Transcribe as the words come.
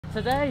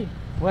Today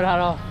we're at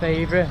our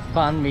favourite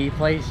banh mi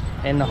place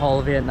in the whole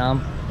of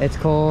Vietnam. It's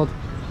called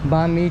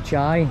Banh Mi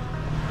Chai.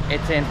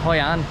 It's in Hoi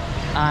An,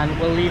 and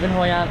we're leaving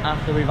Hoi An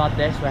after we've had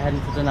this. We're heading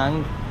to Da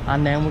Nang,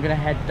 and then we're going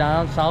to head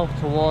down south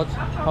towards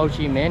Ho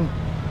Chi Minh.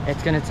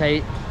 It's going to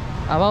take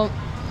about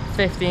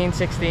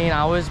 15-16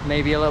 hours,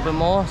 maybe a little bit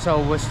more,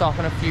 so we're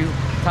stopping a few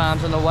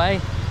times on the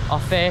way. Our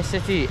first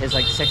city is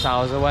like 6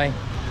 hours away,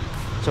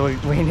 so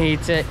we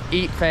need to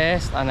eat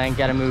first and then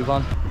get a move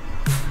on.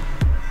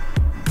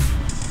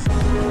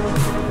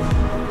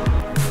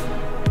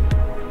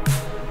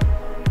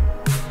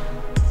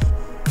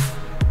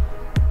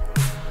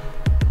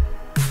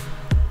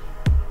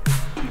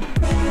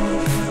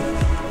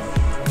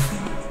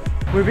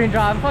 We've been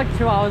driving for like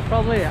 2 hours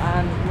probably,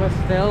 and we're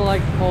still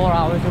like 4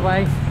 hours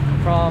away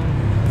from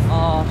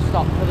our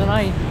stop for the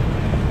night.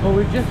 But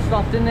we've just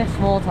stopped in this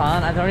small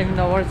town. I don't even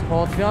know what it's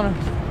called, to be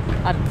honest.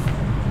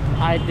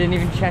 I didn't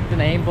even check the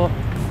name, but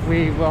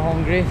we were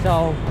hungry,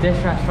 so this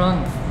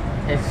restaurant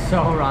is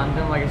so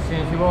random. Like, as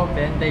soon as we walked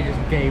in, they just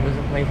gave us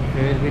a plate of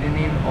food. We didn't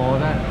even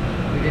order,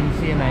 we didn't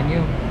see a menu,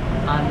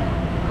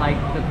 and like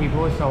the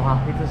people were so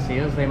happy to see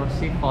us. They must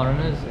see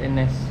foreigners in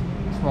this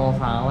small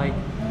town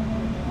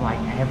like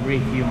every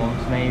few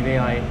months maybe,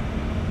 like,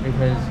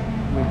 because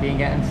we've been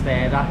getting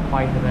stared at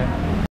quite a bit.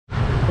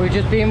 We've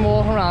just been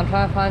walking around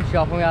trying to find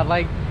shop, and we had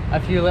like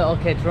a few little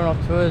kids run up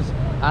to us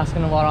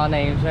asking what our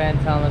names were and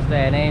telling us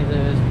their names.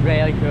 It was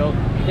really cool.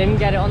 Didn't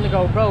get it on the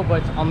GoPro,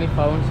 but it's on my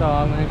phone, so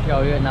I'm going to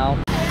show you it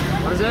now.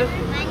 What is it?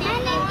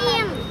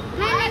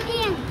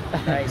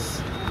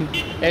 Nice.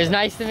 It was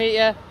nice to meet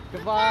you.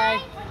 Goodbye.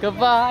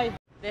 Goodbye.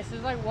 This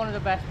is like one of the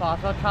best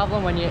parts about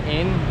traveling, when you're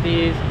in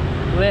these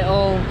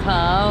little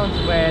towns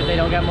where they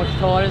don't get much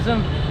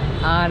tourism,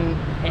 and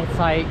it's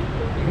like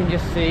you can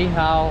just see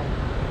how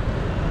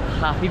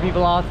happy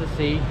people are to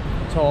see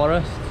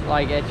tourists.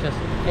 Like,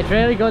 it's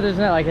really good,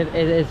 isn't it? Like,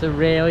 it's a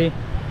really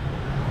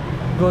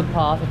good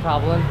part of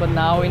traveling. But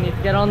now we need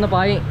to get on the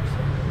bike.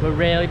 We're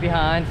really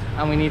behind,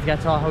 and we need to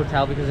get to our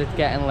hotel because it's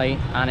getting late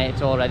and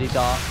it's already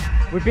dark.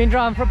 We've been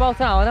driving for about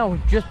an hour now.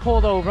 We've just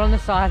pulled over on the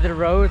side of the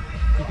road.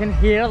 You can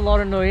hear a lot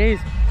of noise,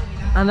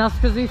 and that's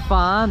because we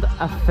found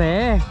a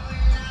fair.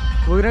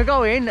 We're gonna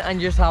go in and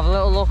just have a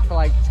little look for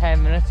like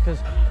 10 minutes because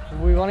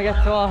we want to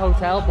get to our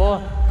hotel,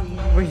 but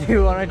we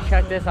do want to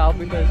check this out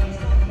because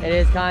it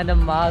is kind of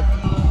mad.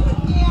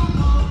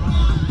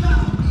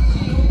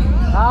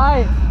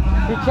 Hi,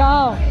 xin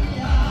chào,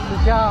 xin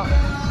chào.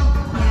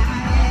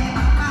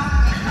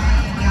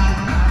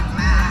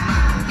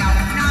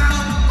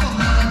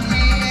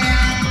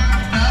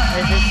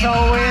 This is so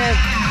weird,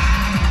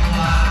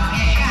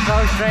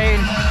 so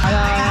strange.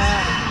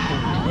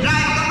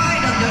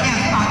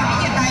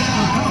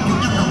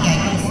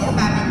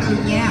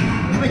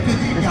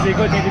 This is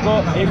good.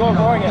 You go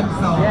boring it.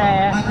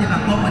 Yeah.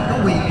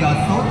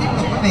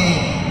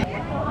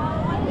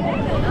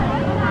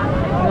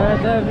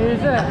 The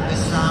music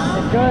is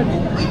good.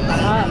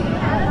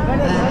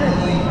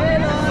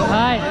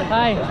 Hi.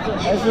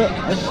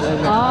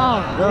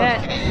 Oh, yeah.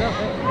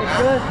 It's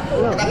good.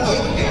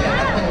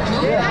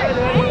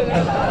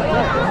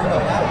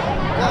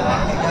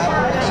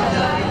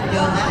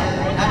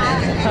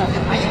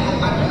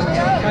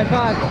 High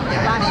five.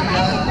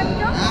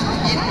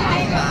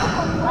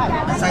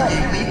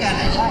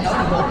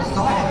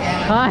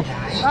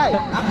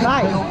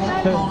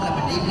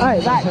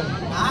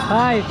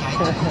 Hi.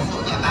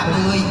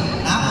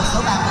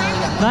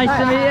 Nice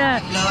to meet you.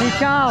 Xin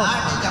chào.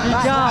 Xin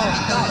chào.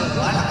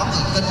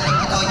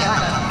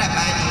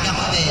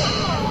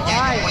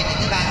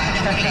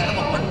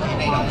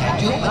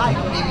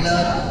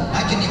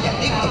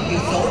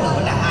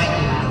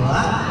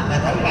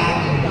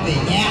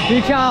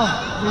 Xin chào.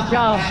 Xin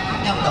chào.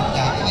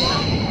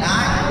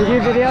 Cái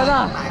video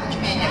đó.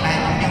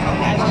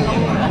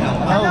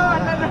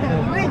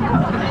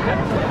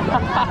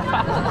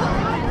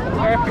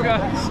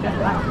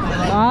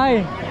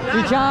 Hi,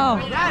 xin chào.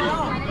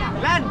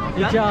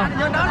 Xin chào.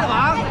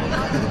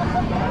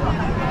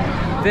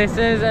 This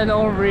is an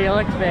unreal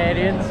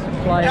experience.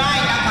 Like,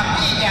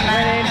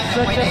 we're in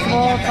such a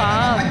small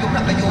town,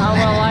 and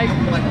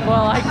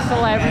we're like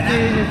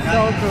celebrities. It's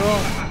so cool.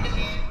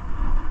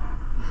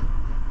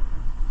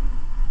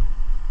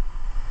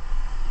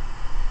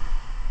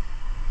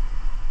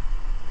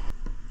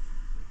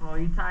 Oh,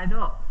 you tied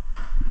up?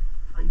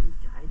 Are you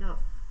tied up?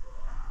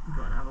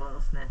 Go on, have a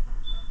little sniff.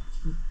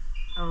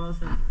 Have a little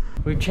sniff.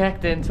 We've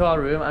checked into our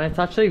room, and it's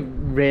actually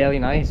really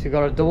nice. We've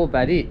got a double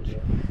bed each,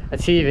 a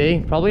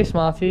TV, probably a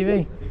smart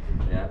TV.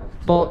 Yeah,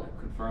 but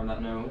confirm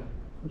that now.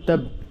 The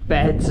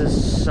beds are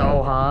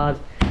so hard.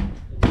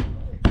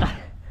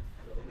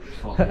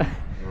 Fucking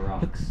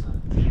rocks.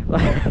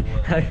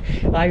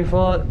 I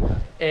thought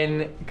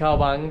in Khao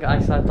Bang I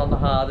slept on the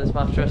hardest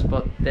mattress,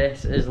 but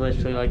this is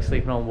literally like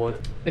sleeping on wood.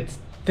 It's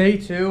day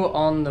 2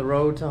 on the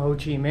road to Ho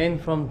Chi Minh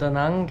from Da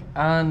Nang,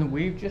 and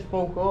we've just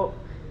woke up,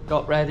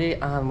 got ready,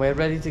 and we're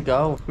ready to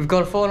go. We've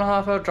got a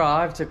 4.5 hour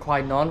drive to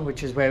Quai Non,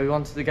 which is where we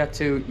wanted to get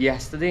to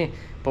yesterday,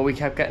 but we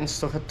kept getting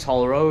stuck at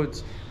toll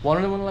roads, One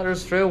of them wouldn't let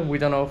us through. We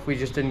don't know if we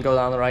just didn't go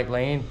down the right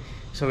lane,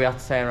 so we had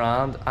to turn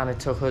around, and it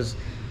took us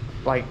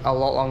like a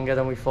lot longer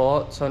than we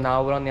thought. So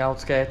now we're on the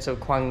outskirts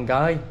of Quang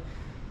Ngai.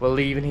 We're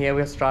leaving here,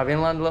 we have to drive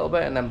inland a little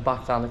bit and then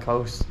back down the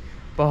coast.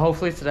 But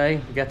hopefully today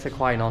we get to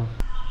Hoi An.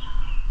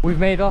 We've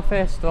made our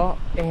first stop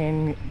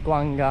in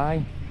Quang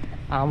Ngai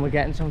and we're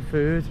getting some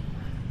food.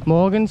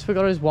 Morgan's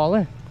forgot his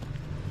wallet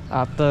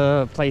at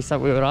the place that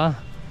we were at.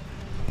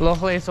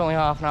 Luckily it's only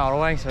half an hour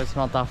away, so it's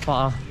not that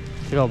far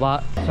to go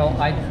back. So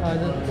I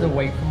decided to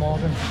wait for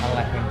Morgan and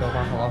let him go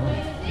back alone,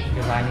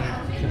 because I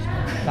need to just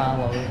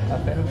download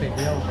a bit of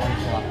video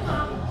onto the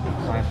laptop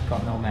because I've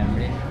got no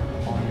memory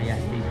on the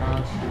SD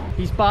cards.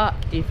 He's back.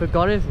 He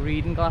forgot his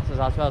reading glasses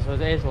as well, so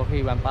it is lucky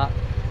he went back.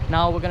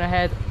 Now we're gonna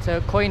head to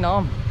Hoi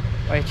An,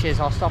 which is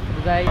our stop for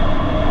the day.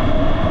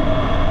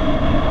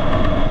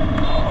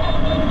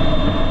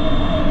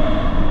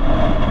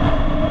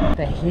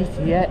 The heat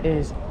here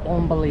is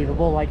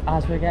unbelievable. Like,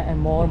 as we're getting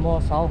more and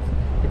more south,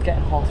 it's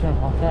getting hotter and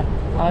hotter.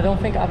 And I don't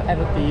think I've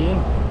ever been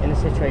in a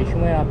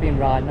situation where I've been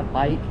riding a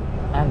bike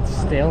and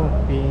still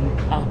being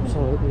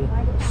absolutely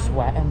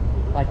sweating.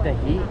 Like, the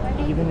heat,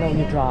 even though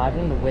you're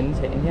driving, the wind's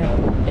hitting you,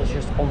 it's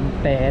just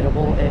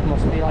unbearable. It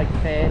must be like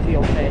 30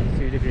 or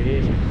 32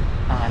 degrees,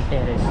 and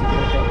it is, the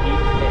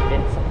heat,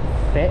 it's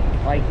thick.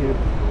 Like,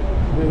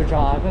 we were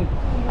driving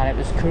and it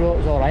was cool, it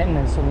was alright, and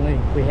then suddenly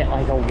we hit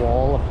like a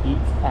wall of heat,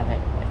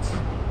 and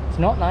it's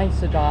not nice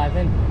to drive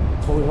in.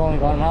 But we've only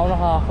got an hour and a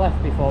half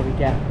left before we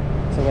get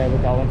to where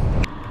we're going.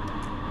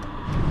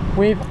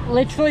 We've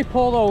literally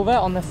pulled over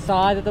on the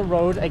side of the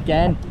road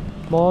again.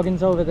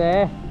 Morgan's over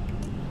there.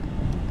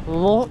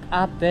 Look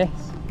at this.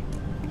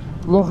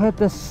 Look at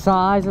the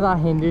size of that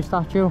Hindu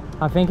statue.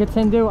 I think it's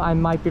Hindu. I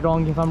might be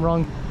wrong. If I'm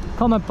wrong,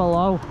 comment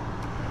below.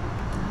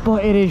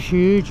 But it is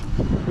huge.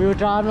 We were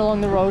driving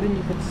along the road and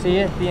you could see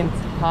it the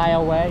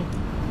entire way.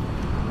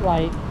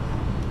 Like,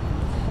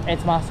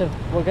 it's massive.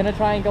 We're gonna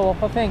try and go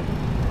up, I think.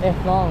 If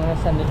not, I'm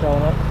gonna send the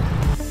drone up.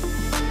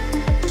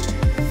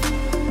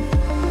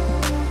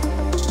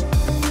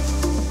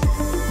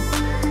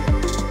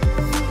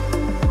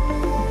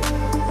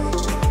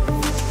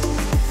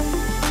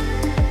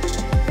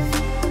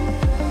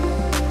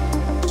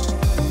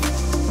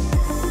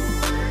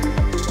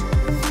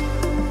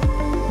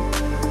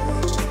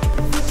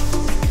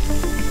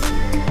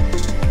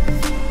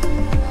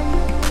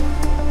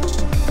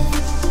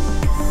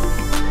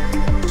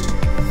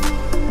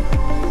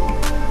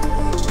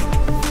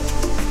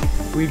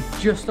 We've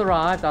just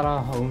arrived at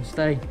our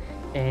homestay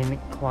in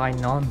Hoi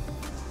An,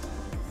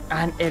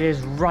 and it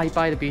is right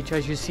by the beach.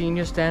 As you've seen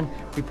just then,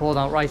 we pulled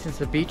out right into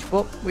the beach,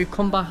 but we've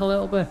come back a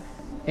little bit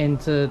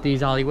into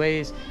these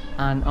alleyways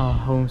and our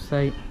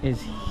homestay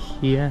is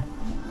here,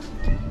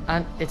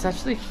 and it's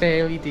actually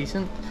fairly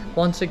decent.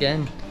 Once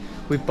again,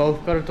 we've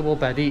both got a double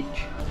bed each.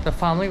 The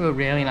family were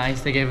really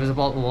nice. They gave us a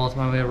bottle of water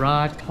when we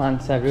arrived,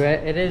 plants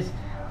everywhere. It is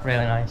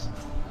really nice.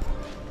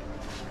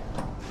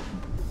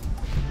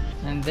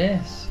 And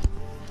this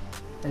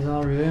is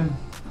our room.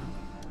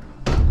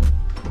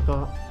 We've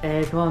got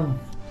aircon,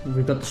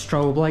 we've got the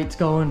strobe lights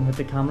going with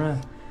the camera,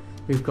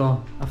 we've got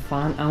a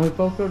fan, and we've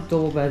both got a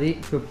double bed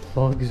each with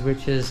plugs,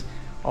 which is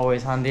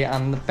always handy,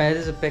 and the bed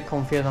is a bit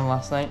comfier than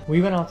last night. We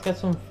went out to get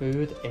some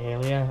food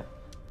earlier,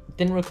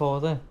 didn't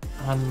record it,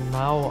 and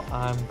now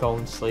I'm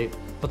going to sleep.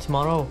 But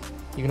tomorrow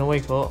you're gonna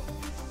wake up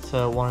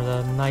to one of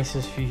the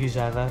nicest views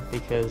ever,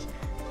 because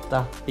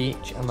that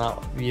beach and that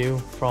view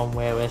from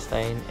where we're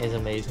staying is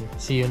amazing.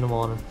 See you in the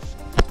morning.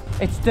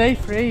 It's day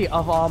 3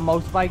 of our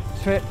motorbike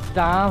trip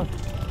down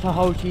to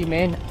Ho Chi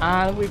Minh,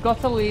 and we've got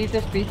to leave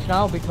this beach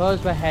now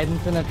because we're heading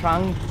to Nha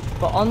Trang.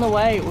 But on the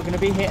way we're going to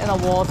be hitting a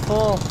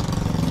waterfall,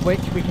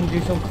 which we can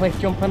do some cliff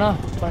jumping at,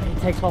 but it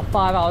takes about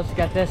 5 hours to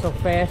get there, so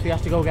first we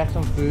have to go get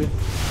some food.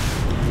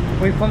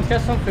 We've come to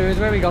get some food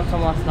where we got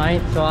some last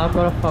night. So I've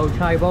got a pho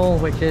chai bowl,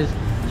 which is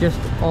just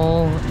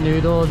all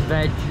noodles,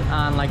 veg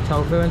and like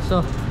tofu and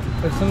stuff,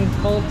 with some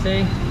cold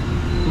tea.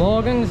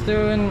 Morgan's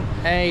doing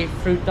a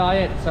fruit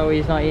diet, so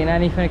he's not eating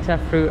anything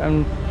except fruit.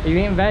 And are you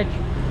eating veg?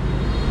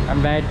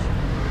 And veg.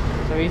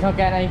 So he's not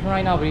getting anything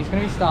right now, but he's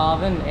going to be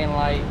starving in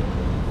like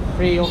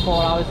 3 or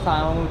 4 hours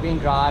time when we've been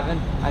driving,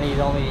 and he's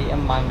only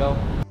eating mango.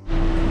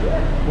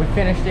 We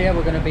finished here.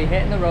 We're going to be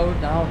hitting the road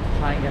now to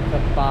try and get to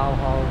Bao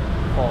Ho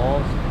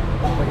Falls,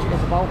 which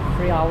is about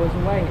 3 hours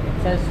away.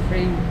 It says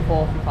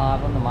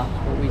 3:45 on the map,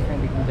 but we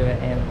think we can do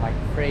it in like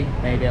 3,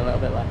 maybe a little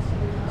bit less.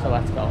 So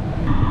let's go.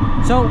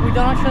 So we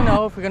don't actually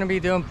know if we're going to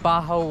be doing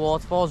Bao Ho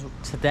waterfalls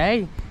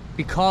today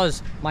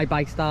because my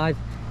bike's died.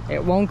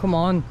 It won't come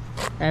on.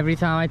 Every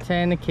time I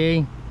turn the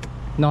key,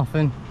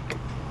 nothing.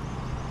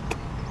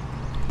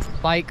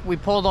 Like, we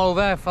pulled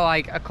over for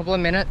like a couple of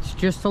minutes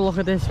just to look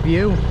at this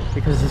view,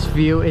 because this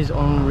view is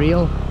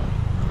unreal,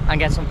 and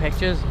get some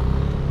pictures.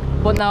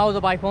 But now the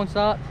bike won't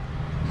start,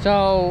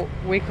 so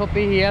we could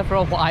be here for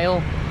a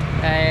while.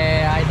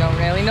 I don't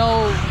really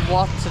know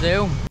what to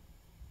do.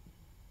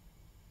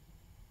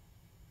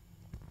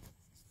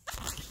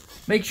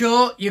 Make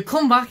sure you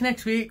come back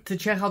next week to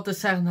check out the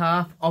second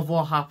half of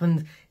what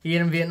happened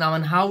here in Vietnam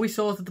and how we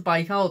sorted the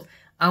bike out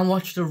and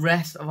watch the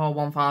rest of our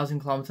 1,000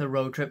 kilometer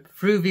road trip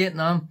through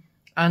Vietnam.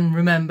 And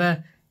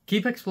remember,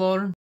 keep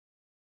exploring.